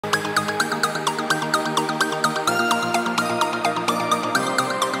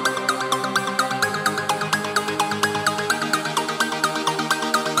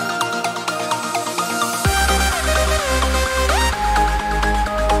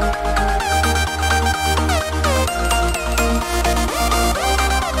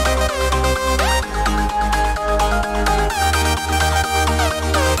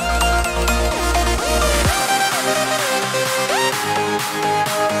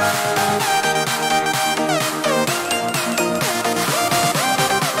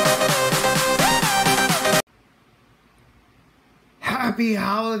Happy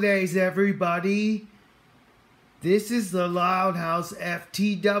holidays, everybody. This is the Loud House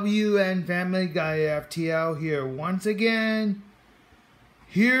FTW and Family Guy FTL here once again.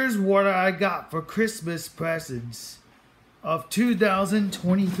 Here's what I got for Christmas presents of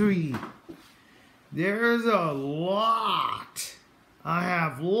 2023. There's a lot. I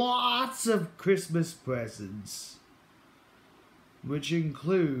have lots of Christmas presents, which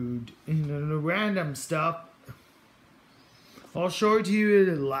include the random stuff. I'll show it to you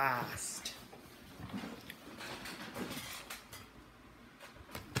at last.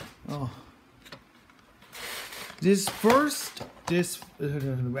 Oh, now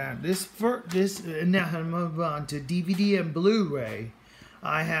I'm move on to DVD and Blu-ray.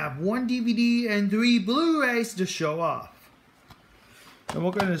 I have 1 DVD and 3 Blu-rays to show off. And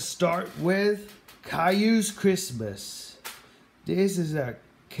we're going to start with Caillou's Christmas. This is a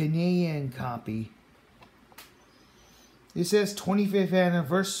Canadian copy. It says 25th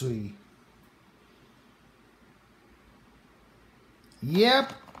anniversary.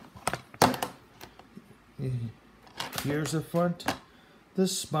 Yep. Here's the front, the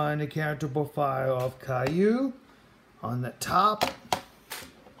spine, the character profile of Caillou on the top,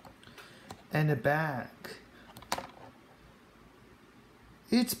 and the back.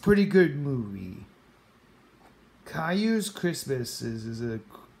 It's a pretty good movie. Caillou's Christmas is a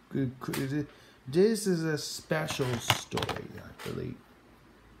good. This is a special story, I believe.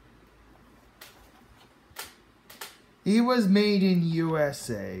 It was made in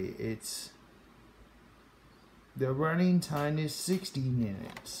USA. The running time is 60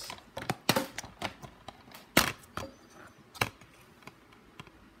 minutes.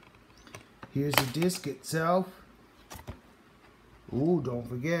 Here's the disc itself. Ooh, don't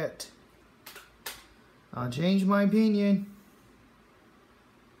forget. I'll change my opinion.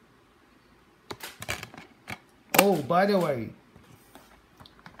 Oh, by the way.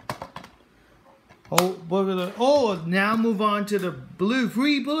 Now move on to the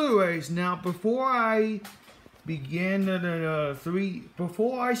free Blu-rays. Now, before I begin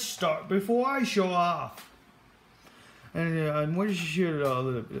before I show off, and what is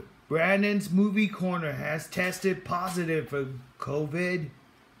your Brandon's Movie Corner has tested positive for COVID.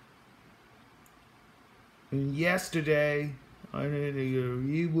 And yesterday,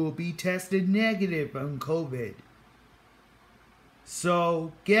 you will be tested negative on COVID.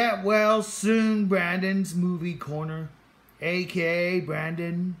 So, get well soon, Brandon's Movie Corner, aka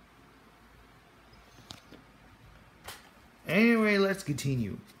Brandon. Anyway, let's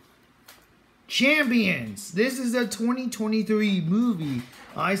continue. Champions! This is a 2023 movie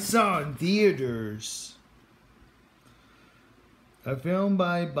I saw in theaters. A film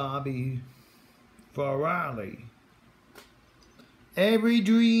by Bobby Farrelly. Every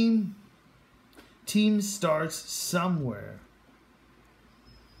dream team starts somewhere.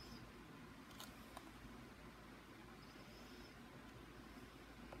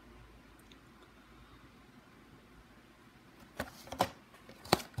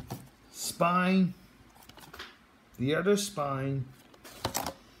 Spine, the other spine,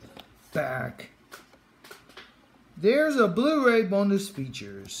 back. There's a Blu-ray bonus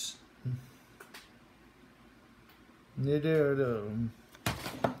features. This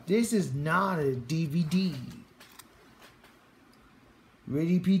is not a DVD.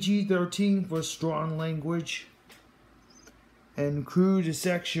 Rated PG-13 for strong language and crude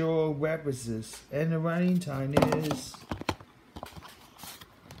sexual references. And the running time is...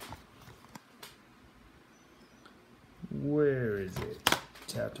 Where is it?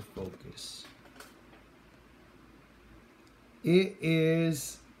 Tap to focus. It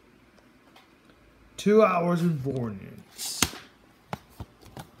is 2 hours and 4 minutes.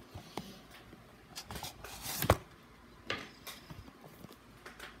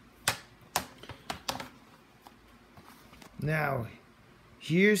 Now,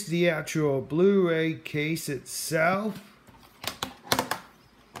 here's the actual Blu-ray case itself.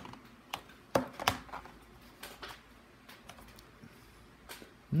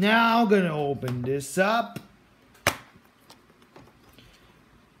 Now I'm gonna open this up.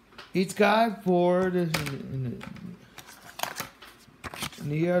 It's got the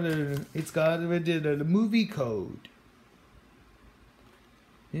movie code.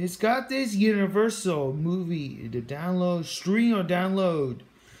 It's got this universal movie to download, stream or download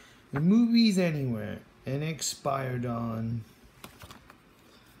the movies anywhere, and expired on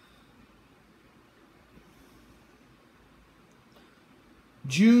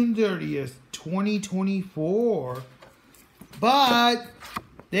June 30th, 2024. But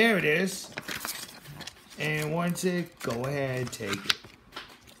there it is. And once it, go ahead, take it.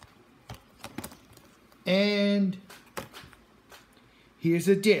 And here's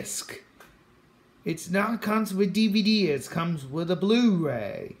a disc. It's not comes with DVD, it comes with a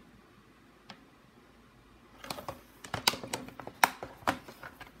Blu-ray.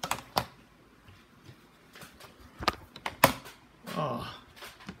 Oh.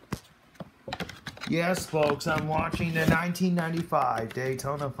 Yes, folks, I'm watching the 1995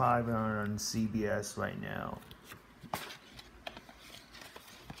 Daytona 500 on CBS right now.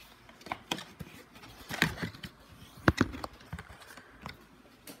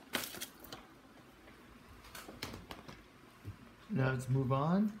 Now let's move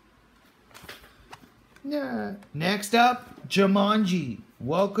on. Yeah. Next up, Jumanji,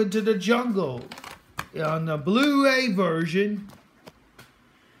 Welcome to the Jungle. On the Blu-ray version.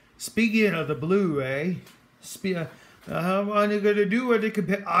 Speaking of the Blu-ray, how am I going to do with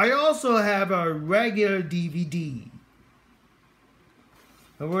it? I also have a regular DVD.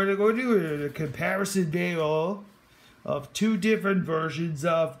 And we're going to do a comparison video of two different versions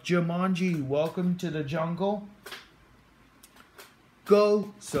of Jumanji, Welcome to the Jungle.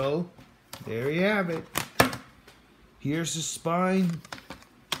 Go. So, there you have it. Here's the spine.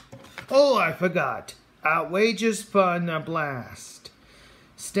 Oh, I forgot. Outrageous fun, a blast.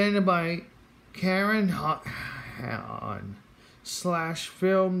 Standing by Karen Hahn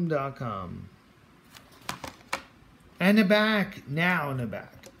 /film.com. And the back, now in the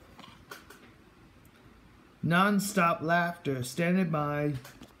back. Non-stop laughter, standing by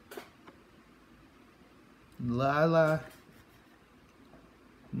Lila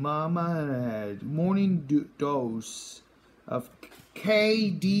Mama and morning dose of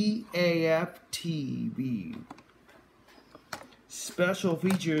KDAF TV. Special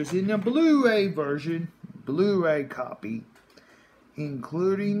features in the Blu-ray version, Blu-ray copy,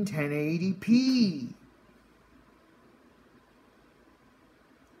 including 1080p.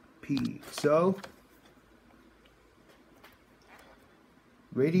 So,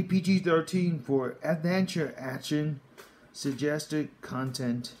 rated PG-13 for adventure, action, suggested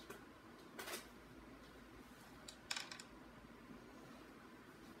content.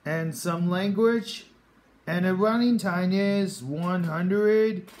 And some language. And the running time is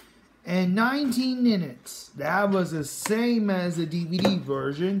 119 minutes. That was the same as the DVD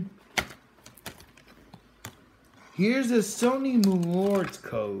version. Here's a Sony Rewards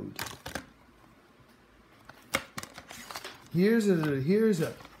code. Here's a movie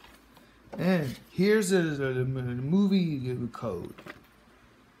code.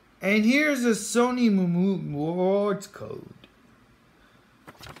 And here's a Sony Rewards code.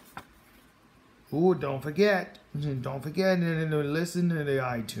 Oh, don't forget to listen to the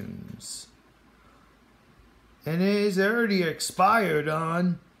iTunes. And it is already expired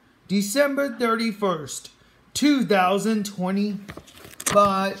on December 31st, 2020.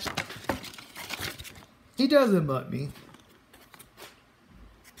 But he doesn't butt me.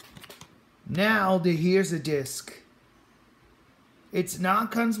 Now here's a disc. It's not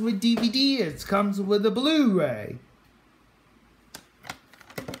comes with DVD, it comes with a Blu-ray.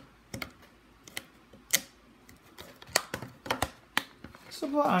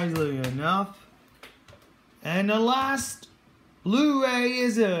 Surprisingly enough. And the last Blu-ray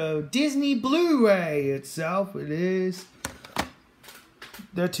is a Disney Blu-ray itself. It is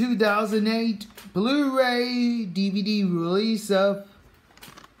the 2008 Blu-ray DVD release of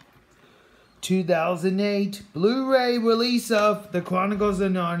 2008 Blu-ray release of The Chronicles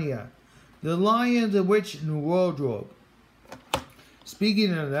of Narnia, The Lion, the Witch, and the Wardrobe.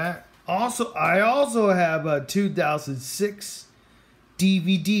 Speaking of that, I also have a 2006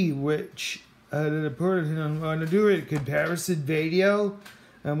 DVD, which I'm going to do a comparison video.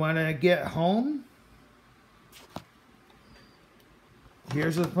 And when I get home,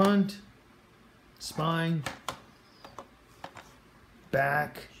 here's the front, spine,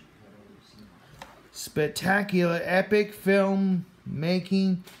 back. Spectacular epic film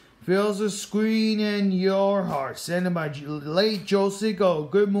making fills the screen and your heart. Sent by late Joe Sico.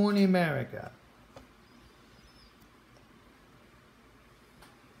 Good Morning America.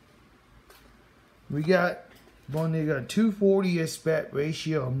 We got 240 aspect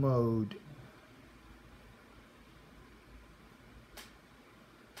ratio mode.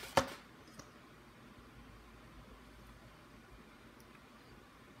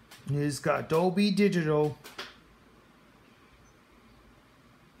 It's got Dolby Digital.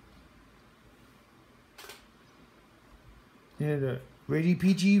 And the rated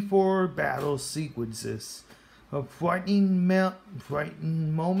PG for battle sequences of frightening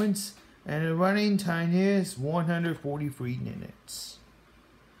moments, and the running time is 143 minutes.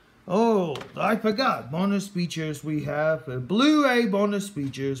 Oh, I forgot. Bonus features we have. Blu-ray bonus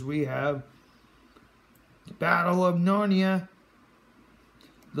features we have. The Battle of Narnia.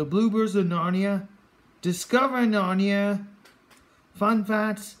 The Bluebirds of Narnia, Discover Narnia, Fun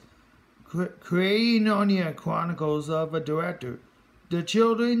Facts, Creating Narnia Chronicles of a Director, The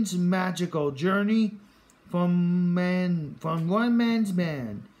Children's Magical Journey from One Man's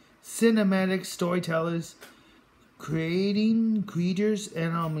Man, Cinematic Storytellers, Creating Creatures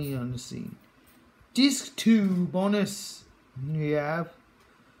and Harmony on the Scene. Disc 2 bonus, we have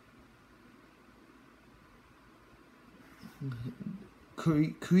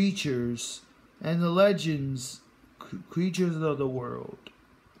Creatures and the Legends, Creatures of the World.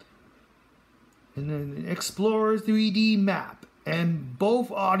 And then Explorer 3D map and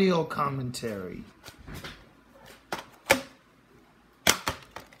both audio commentary.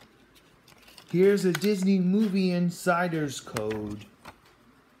 Here's a Disney Movie Insider's code.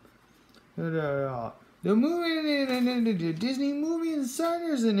 The Disney Movie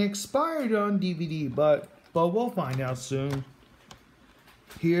Insider's expired on DVD, but we'll find out soon.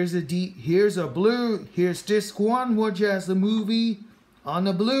 Here's disc 1, which has the movie on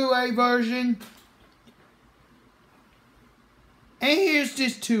the Blu-ray version. And here's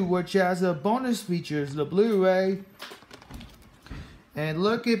disc 2, which has a bonus features, the Blu-ray. And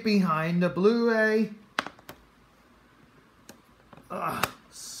look at behind the Blu-ray.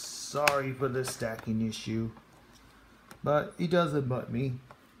 Sorry for the stacking issue, but it doesn't butt me.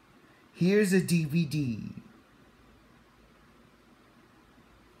 Here's a DVD.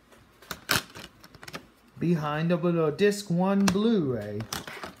 Behind the disc 1 Blu-ray.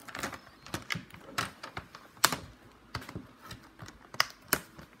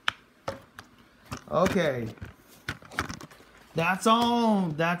 Okay. That's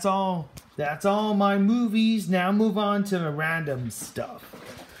all my movies. Now move on to the random stuff.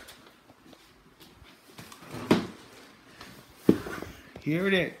 Here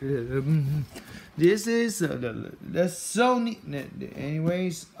it is. This is the Sony.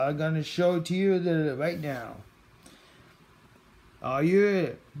 Anyways, I'm gonna show it to you right now. Are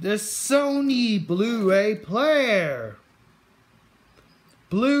you the Sony Blu-ray player?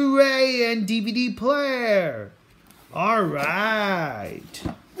 Blu-ray and DVD player. All right.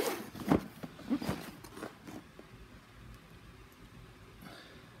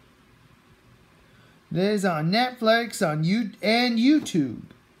 This is on Netflix, and YouTube.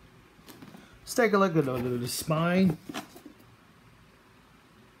 Let's take a look at the spine.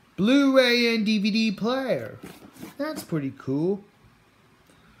 Blu-ray and DVD player. That's pretty cool.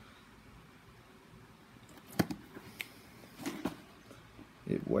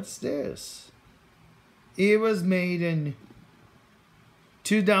 What's this? It was made in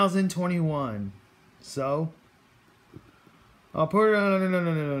 2021. So, I'll put it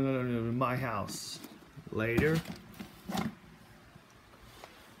on my house later.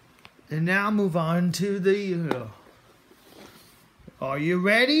 And now move on to the... are you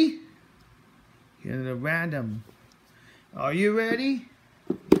ready? In the random. Are you ready?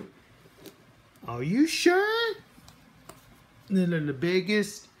 Are you sure? The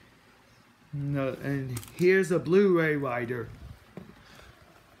biggest. No, and here's a Blu-ray writer.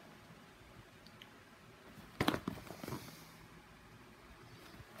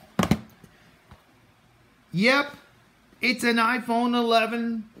 Yep, it's an iPhone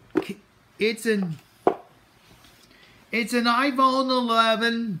 11. It's an iPhone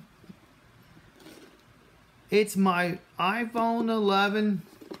 11. It's my iPhone 11.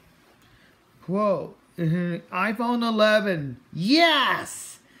 Whoa, iPhone 11.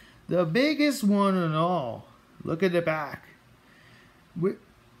 Yes, the biggest one and all. Look at the back.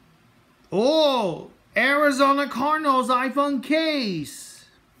 Oh, Arizona Cardinals iPhone case.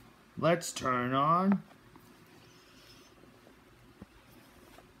 Let's turn on.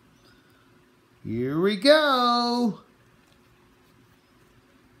 Here we go.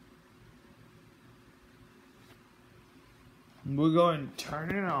 We're going to turn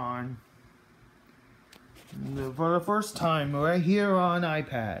it on for the first time right here on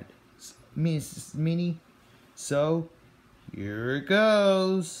iPad mini. So here it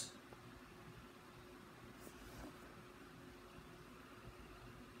goes.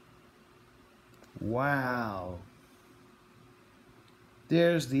 Wow.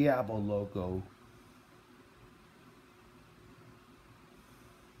 There's the Apple logo.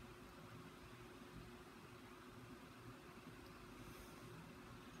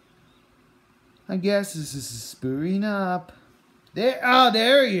 I guess this is spooling up. There, oh,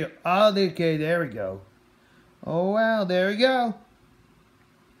 there you. Oh, okay, there we go. Oh wow, there we go.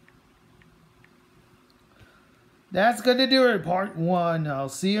 That's gonna do it. Part 1. I'll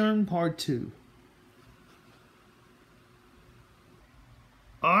see you in part 2.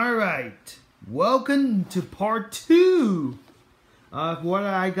 All right, welcome to part 2 what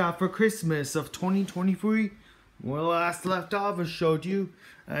I got for Christmas of 2023. When last left off, I showed you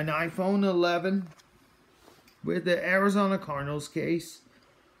an iPhone 11 with the Arizona Cardinals case.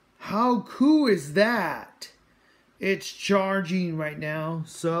 How cool is that? It's charging right now,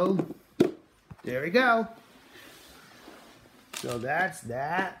 so there we go. So that's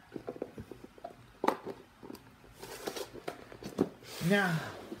that. Now,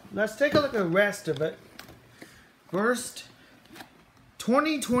 let's take a look at the rest of it. First,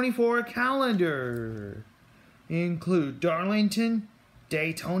 2024 calendar. Include Darlington,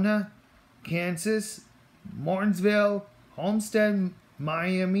 Daytona, Kansas, Martinsville, Homestead,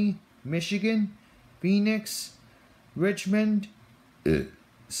 Miami, Michigan, Phoenix, Richmond,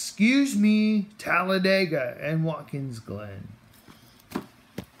 Talladega, and Watkins Glen.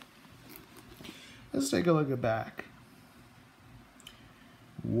 Let's take a look at back.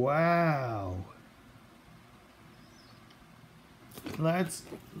 Wow.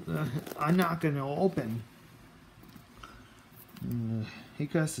 I'm not going to open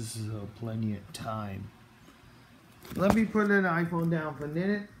because this is plenty of time. Let me put an iPhone down for a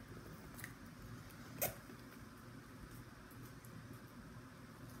minute.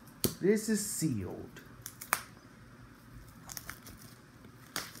 This is sealed.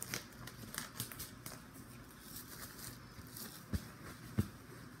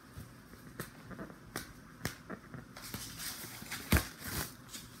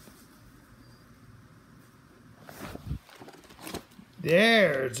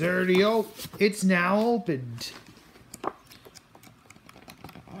 There, it's already open. It's now opened.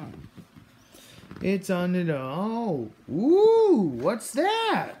 It's on it. Oh, ooh, what's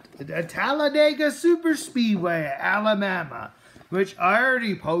that? The Talladega Super Speedway, Alabama, which I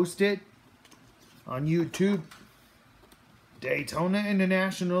already posted on YouTube. Daytona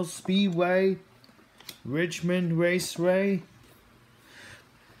International Speedway, Richmond Raceway,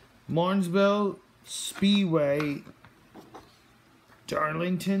 Martinsville Speedway,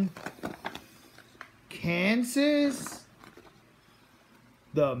 Darlington, Kansas,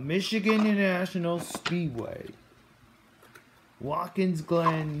 the Michigan International Speedway, Watkins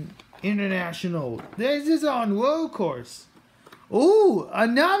Glen International. This is on road course. Ooh,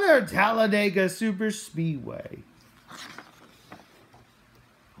 another Talladega Super Speedway.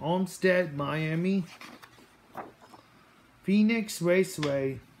 Homestead, Miami, Phoenix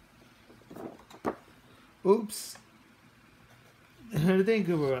Raceway. Oops. I think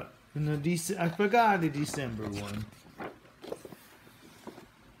I forgot the December one.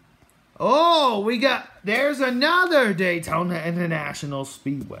 Oh, there's another Daytona International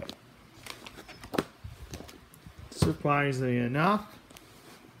Speedway. Surprisingly enough.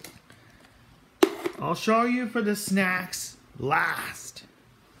 I'll show you for the snacks last.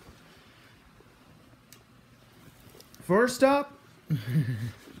 First up,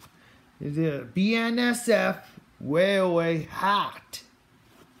 the BNSF Railway hat.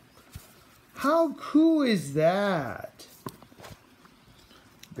 How cool is that?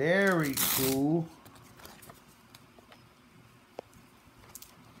 Very cool.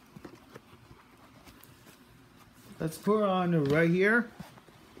 Let's put on it right here.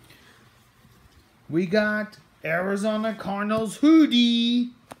 We got Arizona Cardinals hoodie.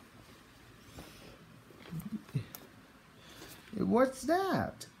 What's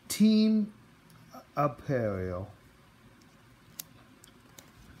that? Team apparel.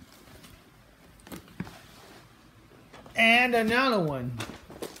 And another one.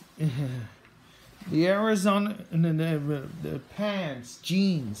 The Arizona, the pants,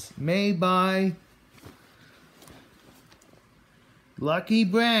 jeans, made by Lucky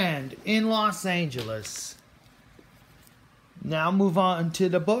Brand in Los Angeles. Now move on to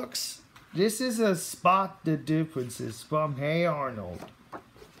the books. This is a Spot the Differences from Hey Arnold.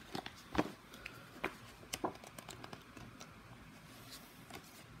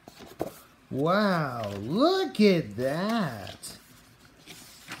 Wow, look at that.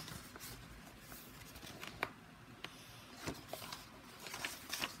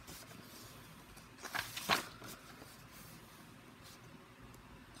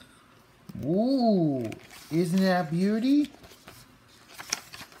 Ooh, isn't that beauty?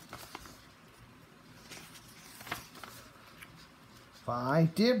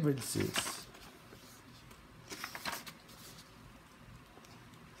 Five differences.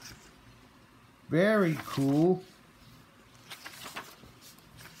 Very cool.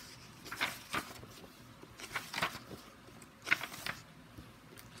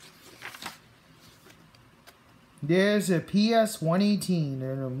 There's a PS-118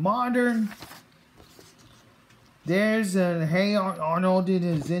 and a modern. There's a Hey Arnold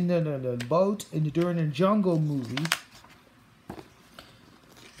is in the boat during the Jungle movie.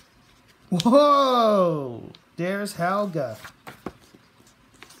 Whoa! There's Helga.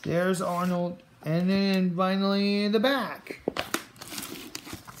 There's Arnold. And then finally in the back.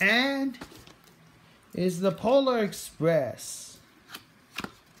 And is the Polar Express.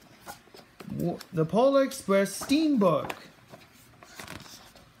 The Polar Express Steambook.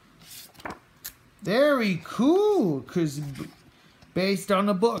 Very cool, because based on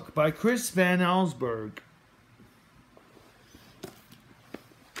a book by Chris Van Allsburg.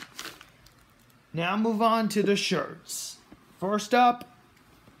 Now move on to the shirts. First up,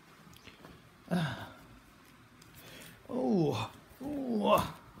 there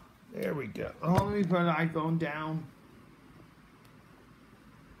we go. Let me put the iPhone down.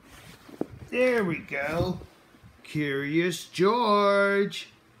 There we go. Curious George.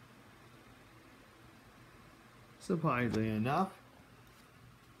 Surprisingly enough,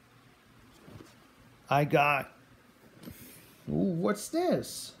 I got, what's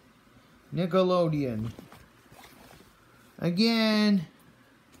this? Nickelodeon. Again,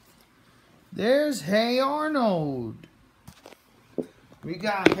 there's Hey Arnold. We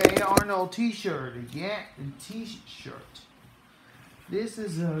got Hey Arnold t-shirt again, t-shirt. This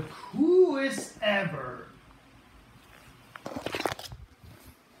is the coolest ever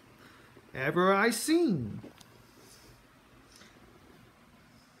I seen.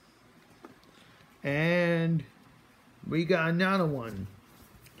 And we got another one.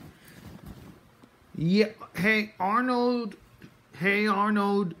 Yeah, Hey Arnold,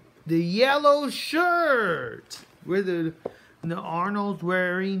 the yellow shirt with the Arnold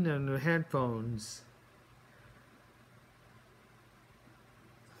wearing and the headphones.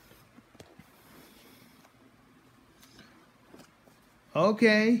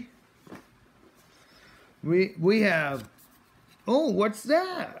 Okay. We have, what's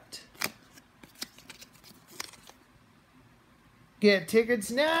that? Get tickets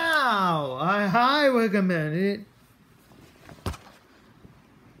now. I highly recommend it.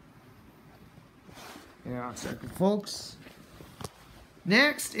 Yeah, a second, folks.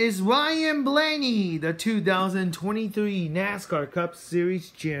 Next is Ryan Blaney, the 2023 NASCAR Cup Series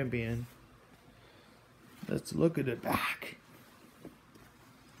champion. Let's look at the back.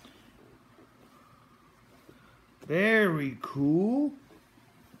 Very cool.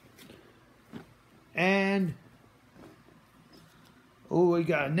 And we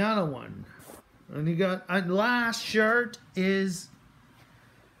got another one. And you got last shirt is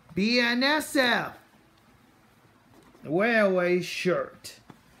BNSF Railway shirt.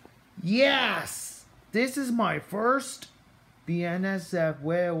 Yes, this is my first BNSF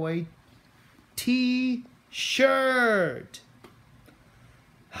Railway T-shirt.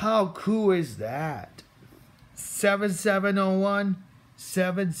 How cool is that? 7701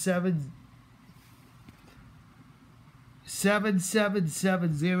 7770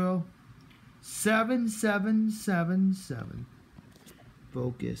 7777.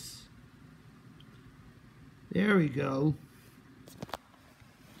 Focus. There we go.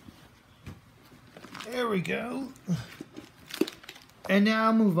 There we go. And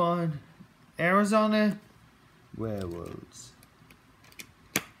now move on. Arizona Railroads.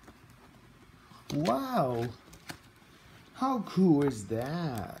 Wow. How cool is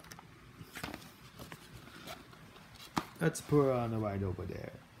that? Let's put it on the right over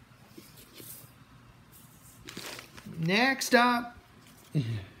there. Next up,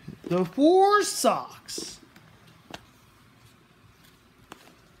 the 4 socks.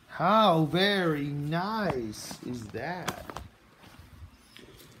 How very nice is that?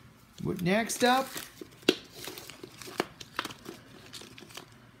 Next up,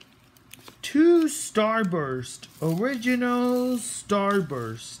 2 Starburst, original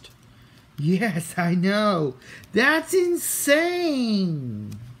Starburst. Yes, I know. That's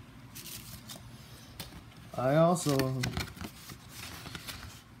insane. I also,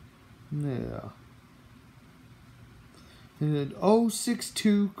 yeah. And then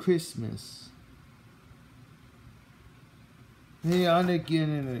 062 Christmas. Hey, on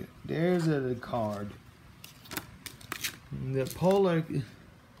again, there's a card. The Polar.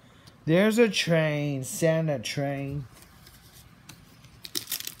 There's a train, Santa train.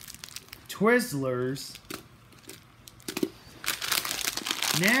 Twizzlers.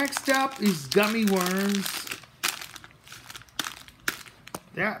 Next up is gummy worms.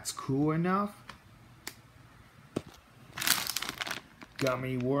 That's cool enough.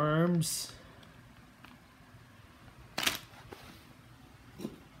 Gummy worms.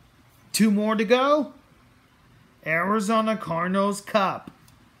 2 more to go. Arizona Cardinals Cup.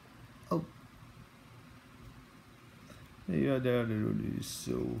 Oh. Yeah, that is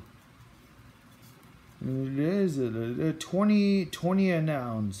so. There's a 20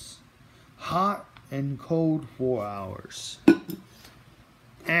 ounce. hot and cold 4 hours.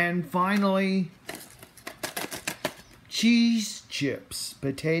 And finally, cheese chips,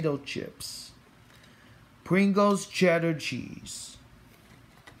 potato chips, Pringles cheddar cheese.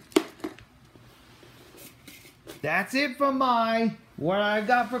 That's it for what I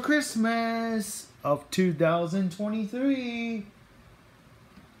got for Christmas of 2023.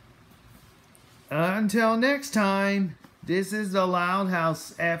 Until next time, this is the Loud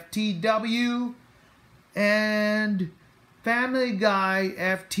House FTW and Family Guy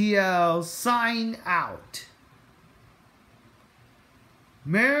FTL sign out.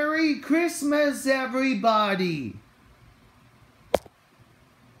 Merry Christmas, everybody!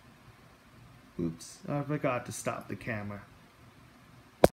 Oops, I forgot to stop the camera.